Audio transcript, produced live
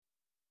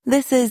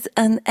This is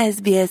an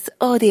SBS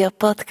audio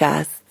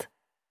podcast.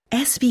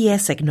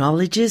 SBS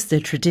acknowledges the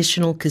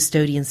traditional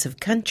custodians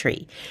of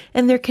country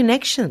and their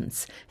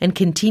connections and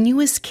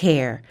continuous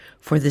care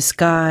for the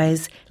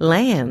skies,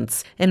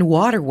 lands, and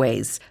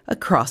waterways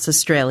across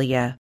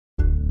Australia.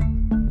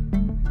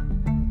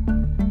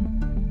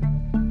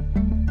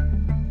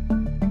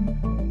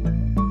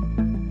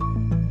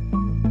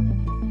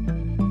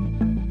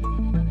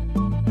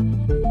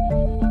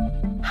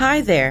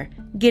 Hi there.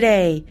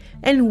 G'day,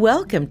 and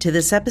welcome to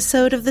this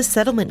episode of The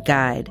Settlement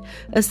Guide,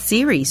 a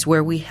series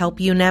where we help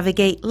you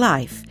navigate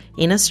life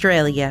in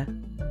Australia.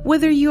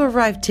 Whether you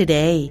arrived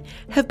today,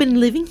 have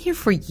been living here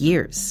for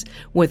years,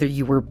 whether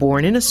you were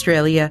born in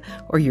Australia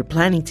or you're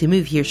planning to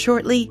move here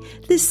shortly,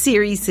 this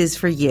series is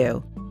for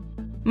you.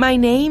 My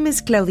name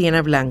is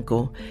Claudiana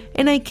Blanco,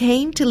 and I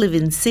came to live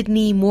in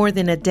Sydney more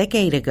than a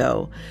decade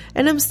ago,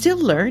 and I'm still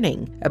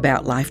learning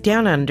about life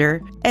down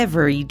under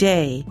every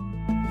day.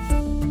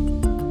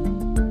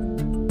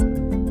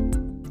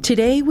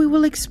 Today we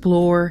will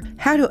explore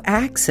how to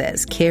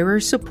access carer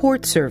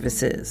support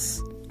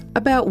services.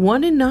 About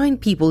 1 in 9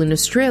 people in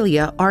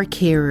Australia are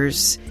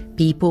carers,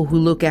 people who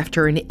look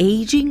after an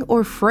aging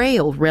or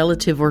frail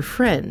relative or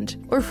friend,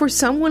 or for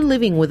someone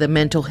living with a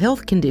mental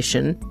health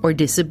condition or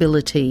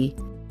disability.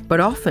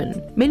 But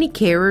often, many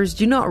carers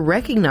do not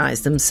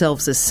recognize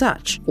themselves as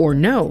such or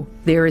know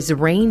there is a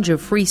range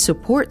of free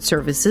support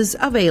services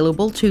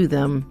available to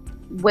them.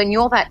 When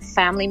you're that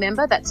family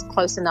member that's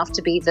close enough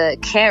to be the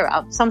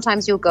carer,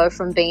 sometimes you'll go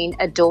from being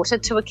a daughter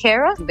to a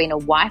carer, from being a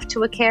wife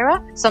to a carer.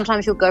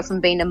 Sometimes you'll go from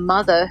being a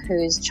mother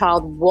whose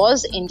child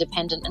was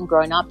independent and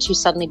grown up to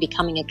suddenly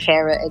becoming a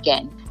carer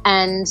again.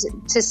 And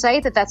to say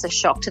that that's a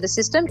shock to the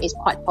system is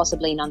quite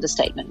possibly an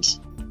understatement.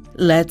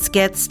 Let's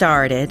get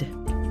started.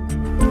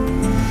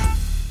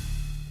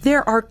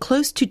 There are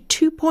close to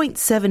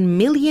 2.7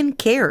 million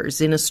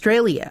carers in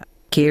Australia.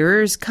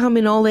 Carers come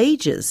in all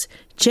ages,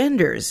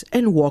 genders,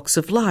 and walks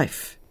of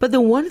life. But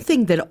the one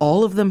thing that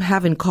all of them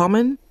have in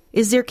common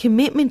is their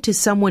commitment to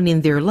someone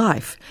in their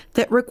life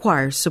that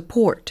requires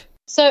support.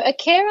 So a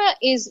carer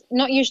is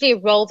not usually a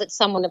role that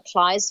someone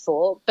applies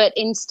for, but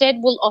instead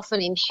will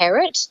often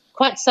inherit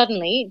quite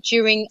suddenly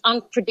during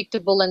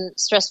unpredictable and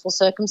stressful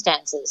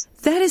circumstances.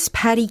 That is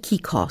Patty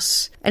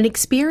Kikos, an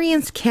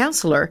experienced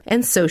counselor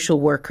and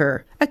social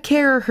worker. A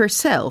carer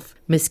herself,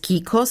 Ms.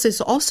 Kikos is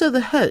also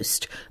the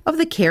host of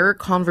the Carer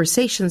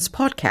Conversations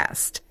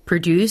podcast,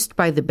 produced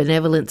by the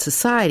Benevolent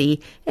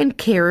Society and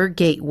Carer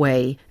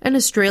Gateway, an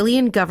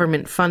Australian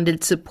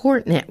government-funded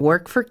support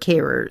network for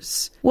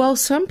carers. While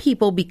some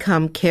people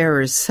become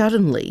carers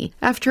suddenly,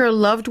 after a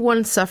loved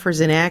one suffers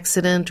an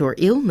accident or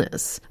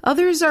illness,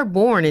 others are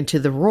born into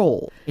the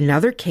role. In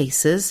other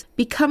cases,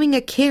 becoming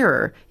a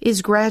carer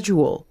is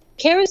gradual.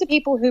 Carers are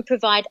people who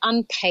provide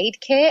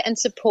unpaid care and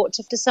support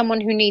to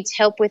someone who needs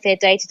help with their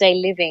day-to-day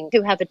living,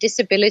 who have a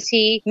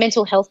disability,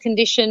 mental health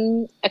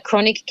condition, a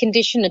chronic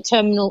condition, a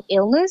terminal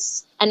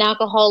illness, an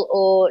alcohol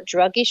or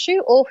drug issue,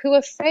 or who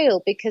are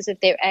frail because of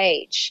their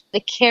age.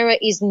 The carer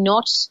is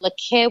not a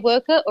care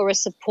worker or a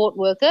support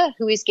worker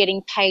who is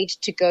getting paid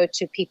to go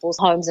to people's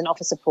homes and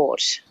offer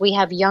support. We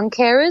have young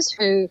carers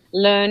who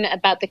learn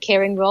about the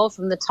caring role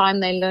from the time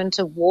they learn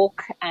to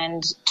walk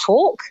and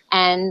talk,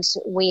 and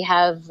we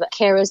have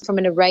carers from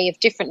an array of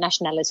different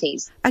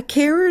nationalities. A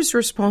carer's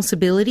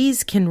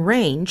responsibilities can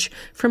range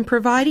from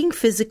providing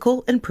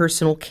physical and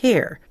personal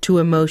care to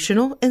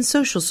emotional and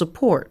social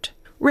support.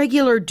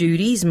 Regular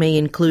duties may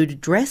include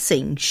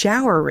dressing,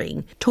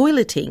 showering,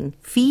 toileting,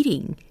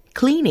 feeding,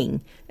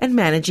 cleaning, and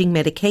managing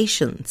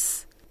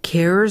medications.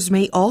 Carers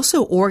may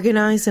also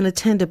organize and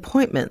attend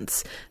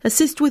appointments,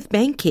 assist with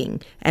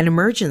banking and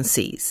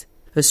emergencies.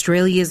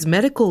 Australia's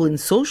medical and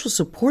social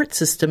support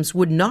systems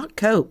would not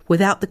cope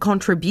without the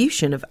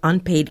contribution of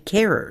unpaid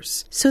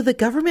carers, so the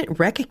government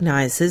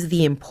recognizes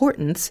the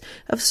importance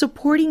of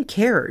supporting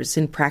carers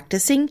in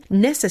practicing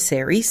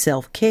necessary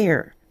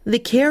self-care. The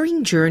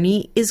caring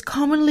journey is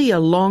commonly a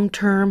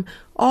long-term,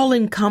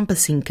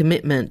 all-encompassing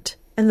commitment,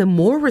 and the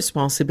more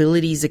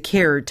responsibilities a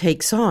carer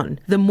takes on,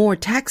 the more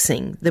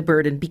taxing the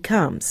burden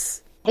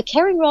becomes. The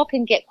caring role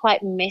can get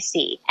quite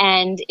messy,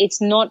 and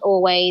it's not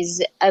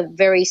always a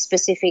very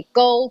specific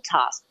goal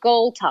task.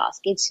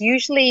 It's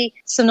usually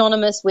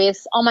synonymous with,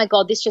 oh my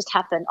God, this just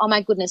happened. Oh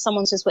my goodness,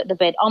 someone's just wet the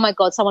bed. Oh my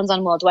God, someone's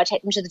unwell. Do I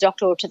take them to the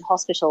doctor or to the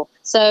hospital?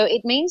 So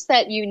it means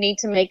that you need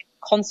to make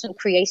constant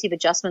creative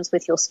adjustments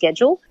with your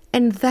schedule.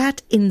 And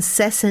that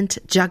incessant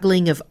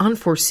juggling of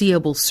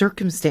unforeseeable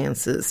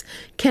circumstances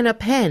can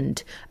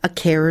upend a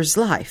carer's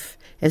life,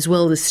 as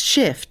well as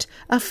shift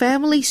a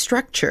family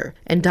structure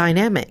and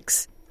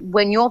dynamics.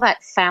 When you're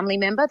that family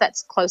member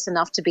that's close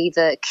enough to be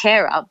the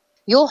carer,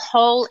 your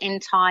whole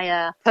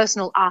entire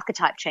personal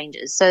archetype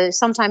changes. So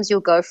sometimes you'll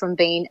go from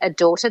being a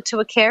daughter to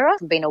a carer,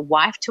 from being a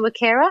wife to a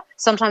carer.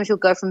 Sometimes you'll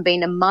go from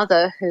being a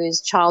mother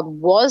whose child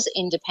was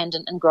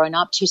independent and grown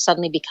up to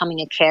suddenly becoming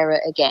a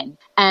carer again.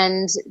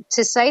 And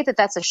to say that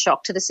that's a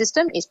shock to the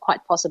system is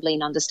quite possibly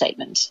an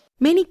understatement.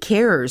 Many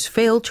carers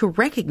fail to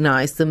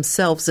recognize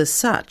themselves as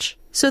such.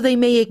 so they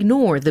may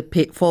ignore the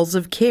pitfalls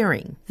of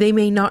caring. They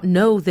may not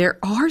know there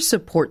are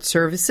support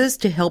services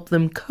to help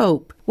them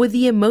cope with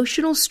the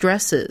emotional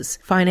stresses,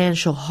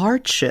 financial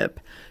hardship,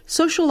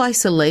 social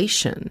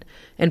isolation,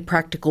 and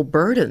practical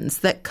burdens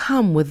that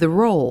come with the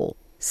role.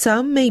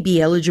 Some may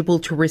be eligible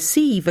to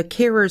receive a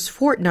carer's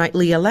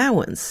fortnightly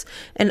allowance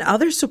and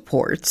other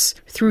supports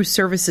through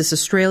Services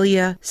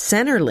Australia,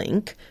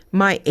 Centrelink,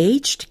 My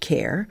Aged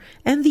Care,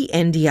 and the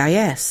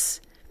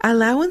NDIS.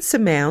 Allowance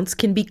amounts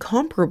can be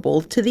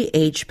comparable to the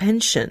age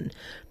pension,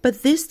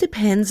 but this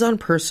depends on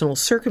personal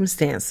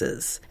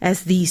circumstances,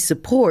 as these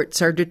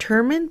supports are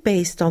determined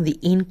based on the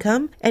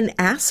income and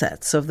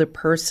assets of the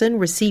person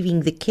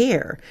receiving the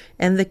care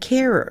and the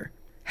carer.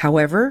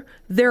 However,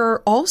 there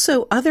are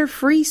also other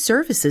free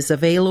services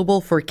available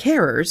for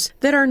carers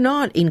that are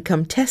not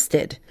income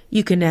tested.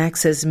 You can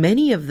access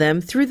many of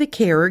them through the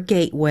Carer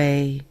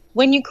Gateway.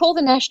 When you call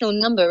the national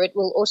number, it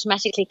will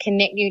automatically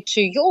connect you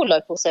to your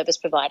local service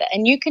provider,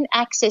 and you can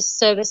access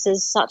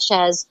services such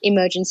as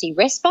emergency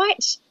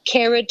respite,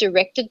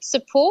 carer-directed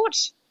support,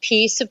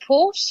 peer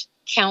support,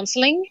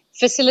 counselling,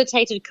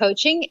 facilitated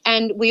coaching,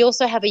 and we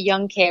also have a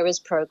young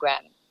carers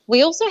program.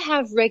 We also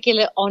have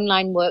regular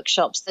online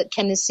workshops that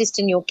can assist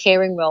in your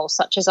caring role,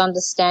 such as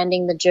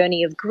understanding the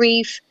journey of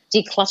grief,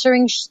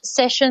 decluttering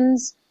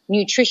sessions,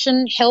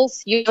 nutrition,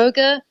 health,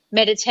 yoga,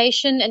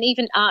 meditation, and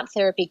even art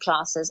therapy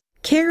classes.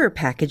 Carer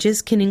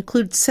packages can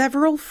include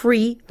several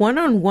free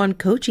one-on-one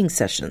coaching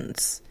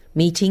sessions.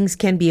 Meetings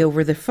can be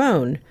over the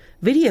phone,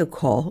 video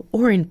call,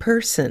 or in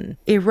person.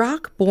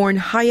 Iraq-born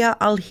Haya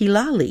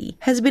Al-Hilali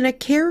has been a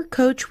carer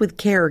coach with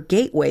Carer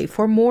Gateway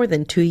for more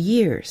than 2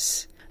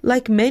 years.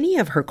 Like many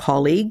of her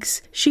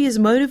colleagues, she is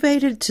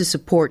motivated to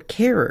support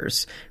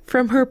carers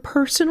from her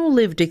personal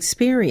lived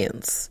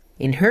experience.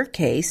 In her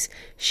case,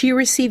 she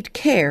received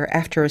care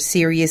after a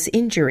serious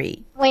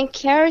injury. When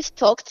carers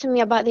talk to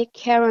me about their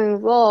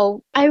caring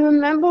role, I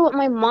remember what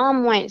my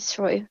mom went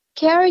through.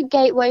 Carer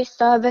Gateway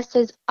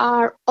services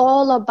are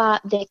all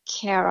about the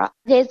carer.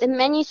 There's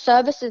many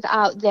services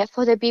out there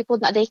for the people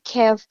that they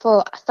care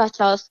for, such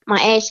as My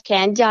Aged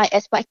Care and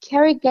DIS, but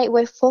Carer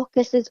Gateway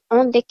focuses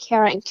on the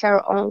carer and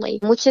carer only,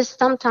 which is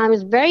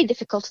sometimes very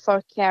difficult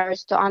for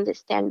carers to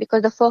understand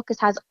because the focus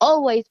has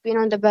always been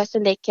on the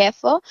person they care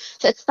for.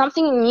 So it's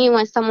something new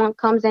when someone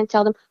comes and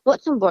tells them,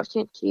 what's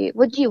important to you?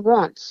 What do you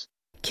want?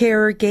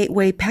 Carer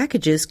Gateway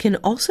packages can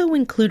also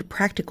include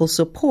practical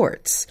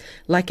supports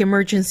like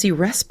emergency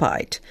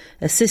respite,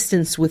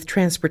 assistance with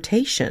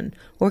transportation,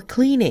 or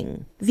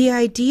cleaning. The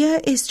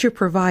idea is to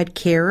provide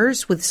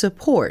carers with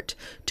support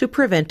to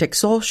prevent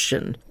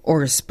exhaustion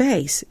or a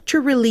space to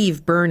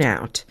relieve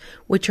burnout,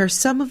 which are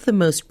some of the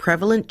most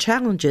prevalent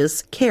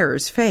challenges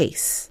carers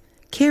face.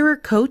 Carer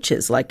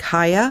coaches like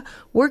Haya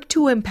work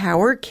to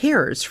empower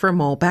carers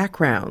from all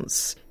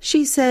backgrounds.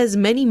 She says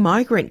many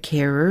migrant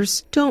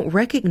carers don't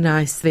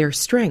recognize their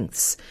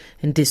strengths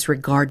and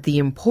disregard the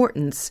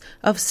importance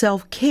of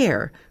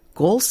self-care,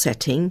 goal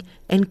setting,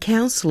 and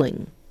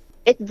counseling.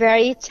 It's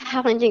very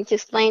challenging to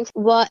explain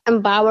what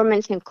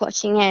empowerment and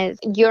coaching is.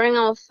 During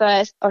our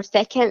first or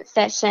second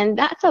session,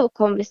 that's our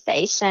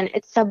conversation.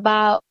 It's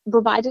about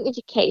providing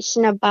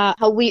education about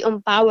how we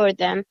empower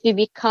them to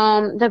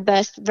become the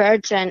best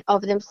version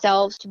of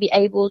themselves, to be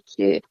able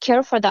to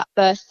care for that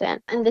person.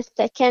 And the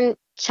second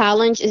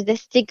challenge is the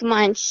stigma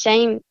and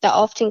shame that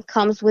often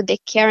comes with the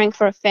caring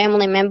for a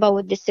family member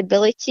with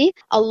disability.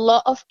 A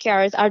lot of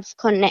carers are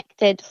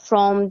disconnected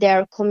from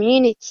their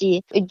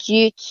community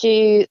due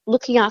to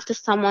looking after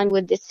someone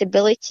with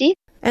disability.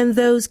 And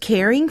those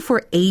caring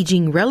for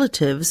aging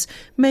relatives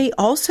may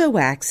also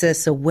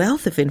access a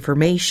wealth of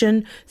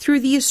information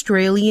through the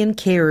Australian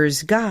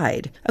Carers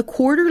Guide, a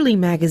quarterly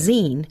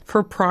magazine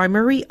for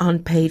primary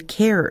unpaid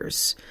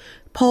carers.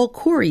 Paul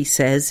Corey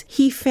says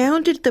he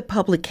founded the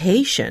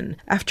publication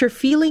after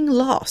feeling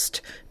lost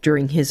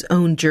during his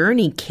own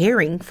journey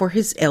caring for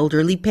his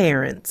elderly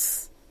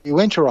parents. We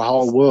went to a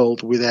whole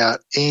world without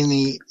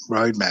any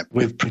roadmap.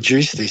 We've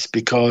produced this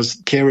because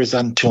carers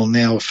until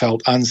now have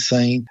felt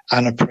unseen,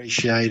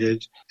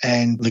 unappreciated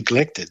and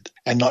neglected,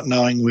 and not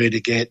knowing where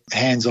to get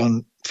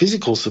hands-on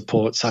physical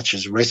support such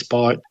as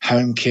respite,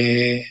 home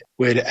care,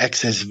 where to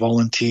access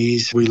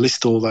volunteers. We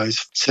list all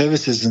those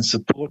services and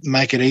support and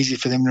make it easy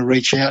for them to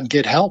reach out and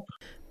get help.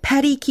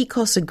 Patty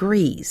Kikos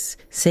agrees,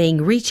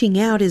 saying reaching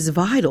out is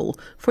vital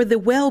for the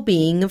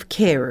well-being of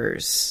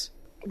carers.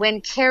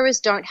 When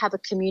carers don't have a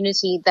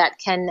community that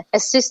can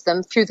assist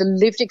them through the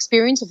lived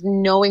experience of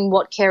knowing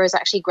what carers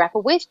actually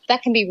grapple with,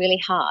 that can be really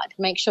hard.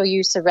 Make sure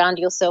you surround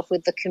yourself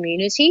with the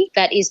community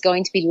that is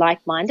going to be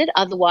like-minded.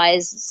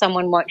 Otherwise,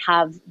 someone won't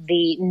have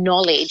the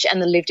knowledge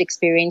and the lived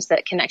experience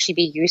that can actually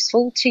be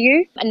useful to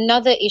you.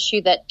 Another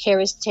issue that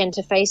carers tend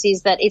to face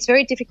is that it's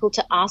very difficult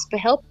to ask for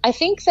help. I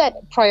think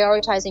that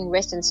prioritizing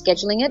rest and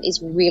scheduling it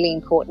is really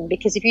important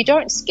because if you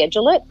don't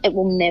schedule it, it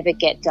will never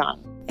get done.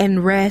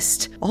 And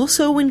rest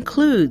also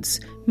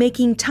includes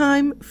making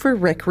time for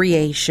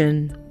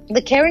recreation.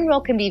 The caring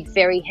role can be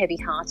very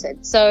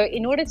heavy-hearted. So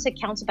in order to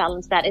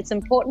counterbalance that, it's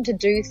important to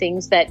do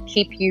things that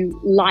keep you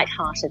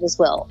light-hearted as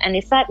well. And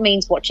if that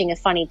means watching a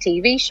funny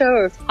TV show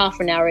or half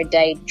an hour a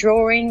day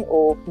drawing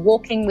or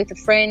walking with a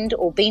friend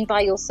or being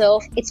by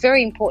yourself, it's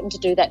very important to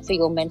do that for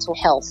your mental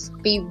health.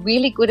 Be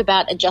really good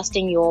about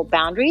adjusting your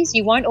boundaries.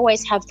 You won't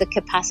always have the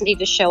capacity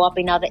to show up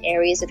in other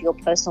areas of your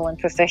personal and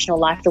professional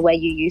life the way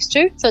you used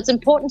to. So it's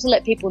important to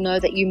let people know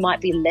that you might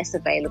be less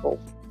available.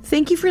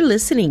 Thank you for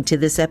listening to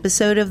this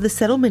episode of The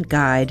Settlement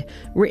Guide,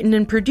 written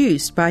and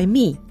produced by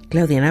me,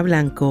 Claudiana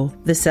Blanco.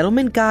 The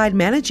Settlement Guide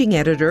managing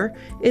editor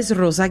is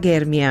Rosa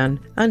Germian.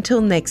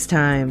 Until next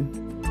time.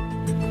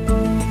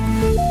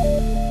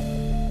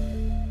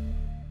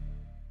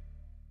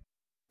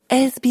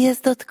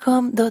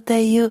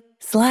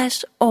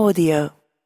 sbs.com.au/audio